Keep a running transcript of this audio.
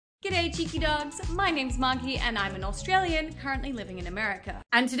G'day cheeky dogs, my name's Margie and I'm an Australian currently living in America.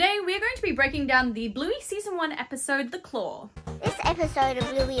 And today we are going to be breaking down the Bluey Season 1 episode, The Claw. This episode of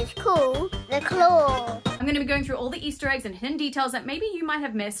Bluey is called The Claw. I'm going to be going through all the Easter eggs and hidden details that maybe you might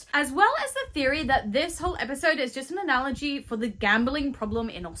have missed, as well as the theory that this whole episode is just an analogy for the gambling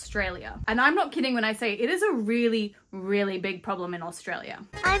problem in Australia. And I'm not kidding when I say it is a really, really big problem in Australia.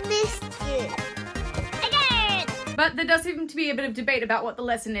 I missed you. But there does seem to be a bit of debate about what the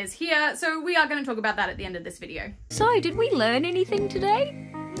lesson is here, so we are going to talk about that at the end of this video. So, did we learn anything today?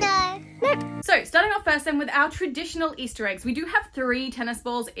 No. So, starting off first then with our traditional Easter eggs. We do have 3 tennis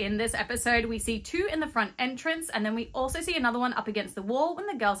balls in this episode. We see 2 in the front entrance, and then we also see another one up against the wall when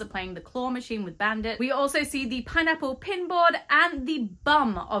the girls are playing the claw machine with Bandit. We also see the pineapple pinboard and the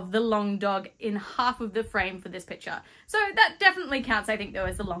bum of the long dog in half of the frame for this picture. So that definitely counts, I think, though,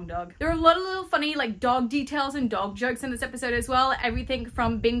 as the long dog. There are a lot of little funny, like, dog details and dog jokes in this episode as well. Everything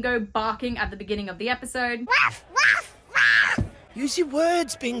from Bingo barking at the beginning of the episode. Ruff, ruff, ruff. Use your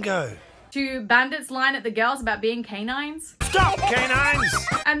words, Bingo. To Bandit's line at the girls about being canines. Stop, canines!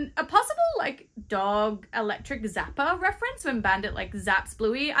 And a possible, like, dog electric zapper reference when Bandit, like, zaps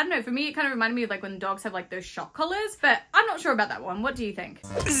Bluey. I don't know, for me it kind of reminded me of, like, when dogs have, like, those shock collars, but I'm not sure about that one. What do you think?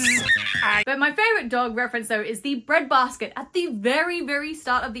 But my favorite dog reference, though, is the bread basket at the very, very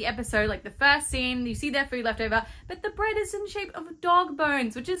start of the episode. Like, the first scene, you see their food left over, but the bread is in the shape of dog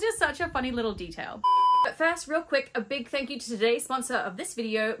bones, which is just such a funny little detail. But first, real quick, a big thank you to today's sponsor of this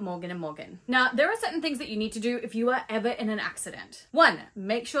video, Morgan & Morgan. Now, there are certain things that you need to do if you are ever in an accident. 1,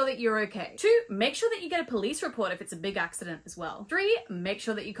 make sure that you're okay. 2, make sure that you get a police report if it's a big accident as well. 3, make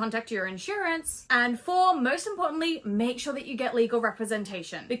sure that you contact your insurance. And 4, most importantly, make sure that you get legal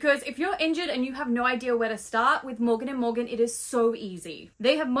representation. Because if you're injured and you have no idea where to start, with Morgan & Morgan, it is so easy.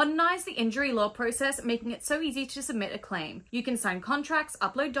 They have modernized the injury law process, making it so easy to submit a claim. You can sign contracts,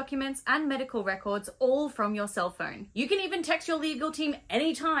 upload documents, and medical records all from your cell phone. You can even text your legal team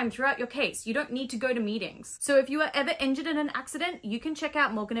anytime throughout your case. You don't need to go to meetings. So if you are ever injured in an accident, you can check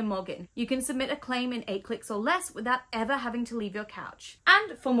out Morgan & Morgan. You can submit a claim in 8 clicks or less without ever having to leave your couch.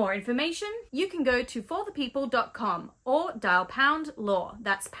 And for more information, you can go to forthepeople.com or dial #law.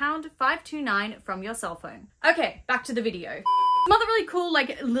 That's #529 from your cell phone. Okay, back to the video. Some other really cool,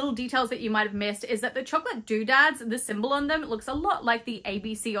 like, little details that you might have missed is that the chocolate doodads, the symbol on them, looks a lot like the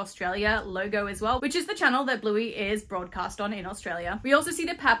ABC Australia logo as well, which is the channel that Bluey is broadcast on in Australia. We also see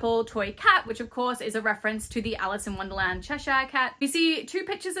the Papal toy cat, which of course is a reference to the Alice in Wonderland Cheshire cat. We see 2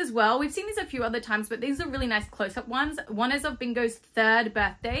 pictures as well. We've seen these a few other times, but these are really nice close-up ones. One is of Bingo's 3rd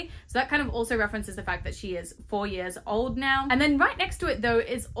birthday, so that kind of also references the fact that she is 4 years old now. And then right next to it, though,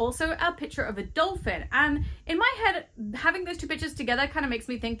 is also a picture of a dolphin. And in my head, having those 2 pictures together kind of makes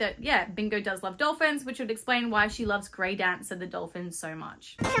me think that, yeah, Bingo does love dolphins, which would explain why she loves Grey Dancer the dolphin so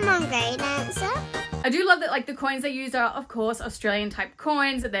much. Come on, Grey Dancer. I do love that, like, the coins they used are, of course, Australian type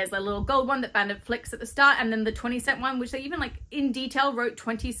coins. There's a little gold one that Bandit flicks at the start, and then the 20-cent one, which they even, like, in detail wrote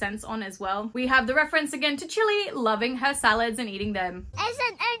 20 cents on as well. We have the reference again to Chili loving her salads and eating them.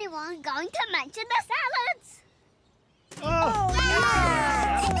 Isn't anyone going to mention the salads? Oh,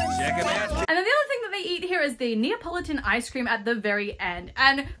 yeah. Check it out. And then the other thing that they eat here is the Neapolitan ice cream at the very end.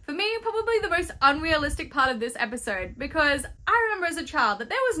 And for me, probably the most unrealistic part of this episode, because I remember as a child that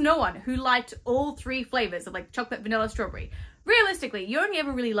there was no one who liked all 3 flavors of, like, chocolate, vanilla, strawberry. Realistically, you only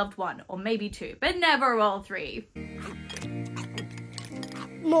ever really loved 1 or maybe 2, but never all 3.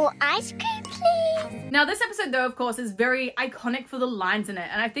 More ice cream, please. Now, this episode, though, of course, is very iconic for the lines in it,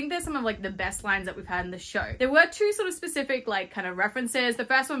 and I think there's some of, like, the best lines that we've had in the show. There were 2 sort of specific, like, kind of references. The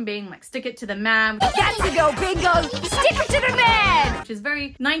first one being, like, stick it to the man. That's a go, Bingo! Stick it to the man! Which is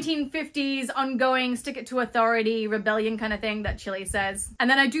very 1950s, ongoing, stick it to authority, rebellion kind of thing that Chili says. And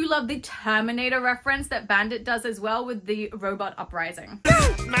then I do love the Terminator reference that Bandit does as well with the robot uprising.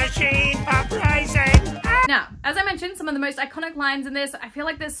 Machine uprising! Now, as I mentioned, some of the most iconic lines in this, I feel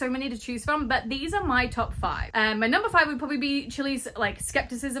like there's so many to choose from, but these are my top 5. My number 5 would probably be Chili's, like,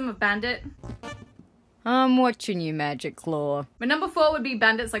 skepticism of Bandit. I'm watching you, Magic Claw. My number 4 would be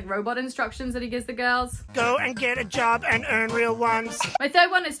Bandit's, like, robot instructions that he gives the girls. Go and get a job and earn real ones. My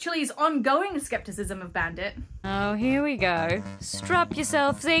 3rd one is Chili's ongoing skepticism of Bandit. Oh, here we go. Strap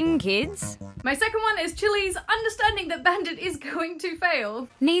yourselves in, kids. My 2nd one is Chili's understanding that Bandit is going to fail.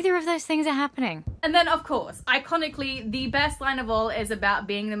 Neither of those things are happening. And then, of course, iconically, the best line of all is about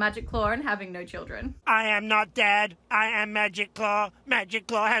being the Magic Claw and having no children. I am not Dad. I am Magic Claw. Magic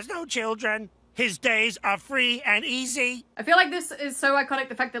Claw has no children. His days are free and easy. I feel like this is so iconic,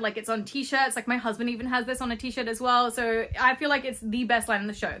 the fact that like it's on t-shirts, like my husband even has this on a t-shirt as well, so I feel like it's the best line in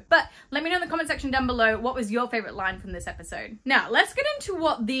the show. But let me know in the comment section down below what was your favorite line from this episode. Now let's get into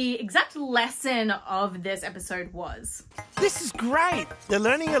what the exact lesson of this episode was. This is great. They're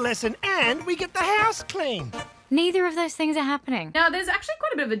learning a lesson and we get the house clean. Neither of those things are happening. Now, there's actually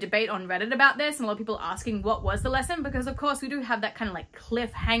quite a bit of a debate on Reddit about this, and a lot of people asking what was the lesson, because of course we do have that kind of like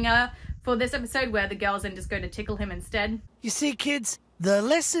cliffhanger for this episode where the girls then just go to tickle him instead. You see, kids, the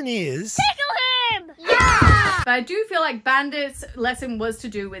lesson is... Tickle him! Yeah! But I do feel like Bandit's lesson was to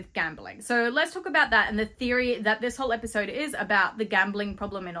do with gambling. So let's talk about that and the theory that this whole episode is about the gambling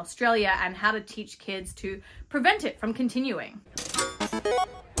problem in Australia and how to teach kids to prevent it from continuing.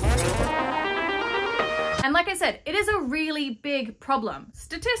 And like I said, it is a really big problem.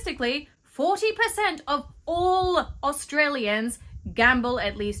 Statistically, 40% of all Australians gamble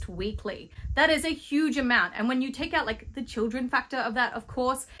at least weekly. That is a huge amount. And when you take out like the children factor of that, of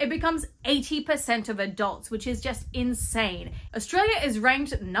course, it becomes 80% of adults, which is just insane. Australia is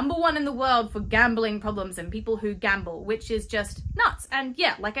ranked #1 in the world for gambling problems and people who gamble, which is just nuts. And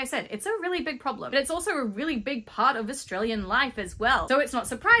yeah, like I said, it's a really big problem, but it's also a really big part of Australian life as well. So it's not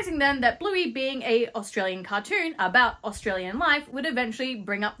surprising then that Bluey, being a Australian cartoon about Australian life, would eventually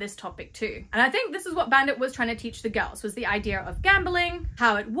bring up this topic too. And I think this is what Bandit was trying to teach the girls, was the idea of gambling,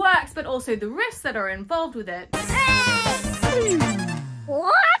 how it works, but also the risks that are involved with it. Hey!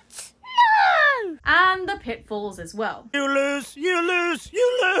 What? No! And the pitfalls as well. You lose, you lose,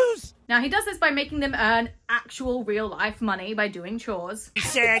 you lose. Now he does this by making them earn actual real life money by doing chores. He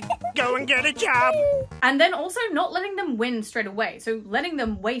said, go and get a job. And then also not letting them win straight away. So letting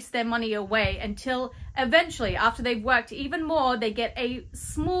them waste their money away until eventually, after they've worked even more, they get a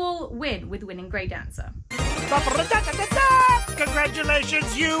small win with winning Grey Dancer.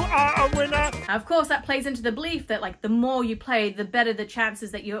 Congratulations, you are a winner. Now, of course, that plays into the belief that like the more you play, the better the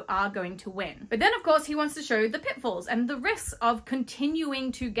chances that you are going to win. But then of course he wants to show the pitfalls and the risks of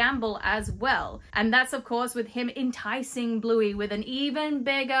continuing to gamble as well. And that's of course with him enticing Bluey with an even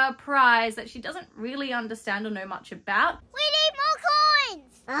bigger prize that she doesn't really understand or know much about. We need more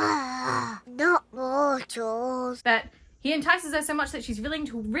coins! Ah, not more chores. But he entices her so much that she's willing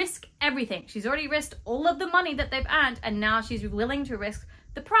to risk everything. She's already risked all of the money that they've earned, and now she's willing to risk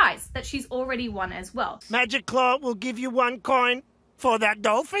the prize that she's already won as well. Magic Claw will give you 1 coin for that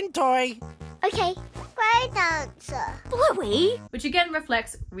dolphin toy. Okay, Grey Dancer. Bluey? Which again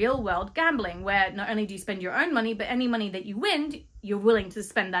reflects real world gambling, where not only do you spend your own money, but any money that you win, you're willing to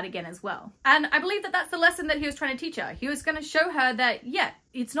spend that again as well. And I believe that that's the lesson that he was trying to teach her. He was going to show her that, yeah,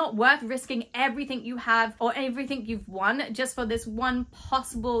 it's not worth risking everything you have or everything you've won just for this one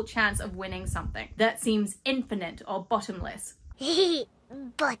possible chance of winning something that seems infinite or bottomless.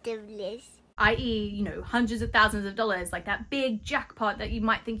 Bottomless. I.e., you know, hundreds of thousands of dollars, like that big jackpot that you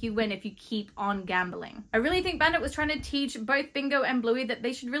might think you win if you keep on gambling. I really think Bandit was trying to teach both Bingo and Bluey that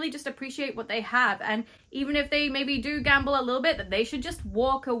they should really just appreciate what they have, and even if they maybe do gamble a little bit, that they should just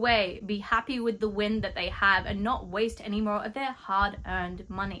walk away, be happy with the win that they have, and not waste any more of their hard-earned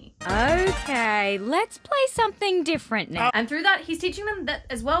money. Okay, let's play something different now. And through that, he's teaching them that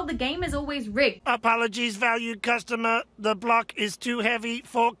as well, the game is always rigged. Apologies, valued customer. The block is too heavy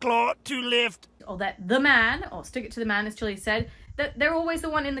for Claw to lift. Or that the man, or stick it to the man as Chili said, that they're always the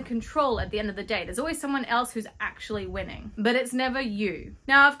one in the control at the end of the day. There's always someone else who's actually winning, but it's never you.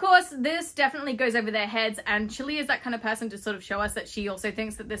 Now, of course, this definitely goes over their heads, and Chili is that kind of person to sort of show us that she also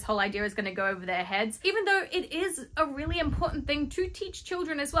thinks that this whole idea is going to go over their heads, even though it is a really important thing to teach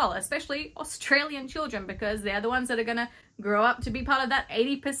children as well, especially Australian children, because they're the ones that are going to grow up to be part of that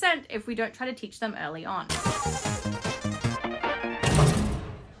 80% if we don't try to teach them early on.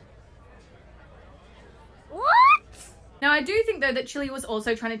 Now, I do think, though, that Chili was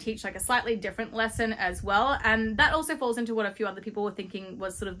also trying to teach like a slightly different lesson as well, and that also falls into what a few other people were thinking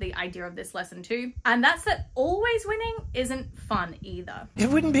was sort of the idea of this lesson too, and that's that always winning isn't fun either. It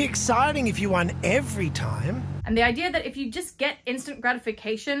wouldn't be exciting if you won every time. And the idea that if you just get instant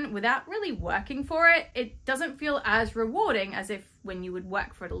gratification without really working for it, it doesn't feel as rewarding as if when you would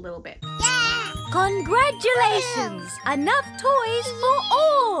work for it a little bit. Yeah! Congratulations! Enough toys for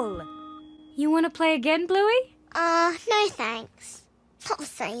all! You want to play again, Bluey? No thanks. It's not the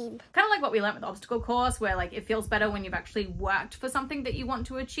same. Kind of like what we learned with the obstacle course, where like it feels better when you've actually worked for something that you want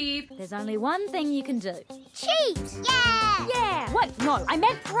to achieve. There's only one thing you can do. Cheat! Yeah! Yeah! What? No, I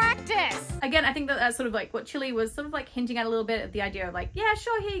meant practice! Again, I think that that's sort of like what Chili was sort of like hinting at a little bit of the idea of like, yeah,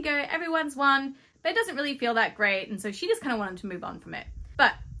 sure, here you go, everyone's won, but it doesn't really feel that great, and so she just kind of wanted to move on from it.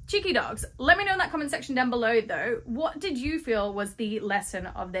 But Cheeky dogs, let me know in that comment section down below though, what did you feel was the lesson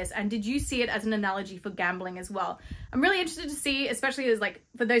of this, and did you see it as an analogy for gambling as well? I'm really interested to see, especially as like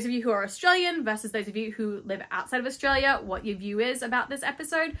for those of you who are Australian versus those of you who live outside of Australia, what your view is about this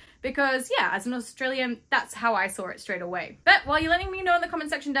episode, because yeah, as an Australian, that's how I saw it straight away. But while you're letting me know in the comment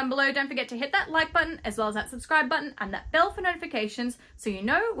section down below, don't forget to hit that like button as well as that subscribe button and that bell for notifications so you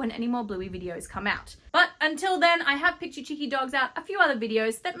know when any more Bluey videos come out. But until then, I have picked you cheeky dogs out a few other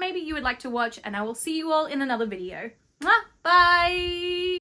videos that maybe you would like to watch, and I will see you all in another video. Mwah! Bye!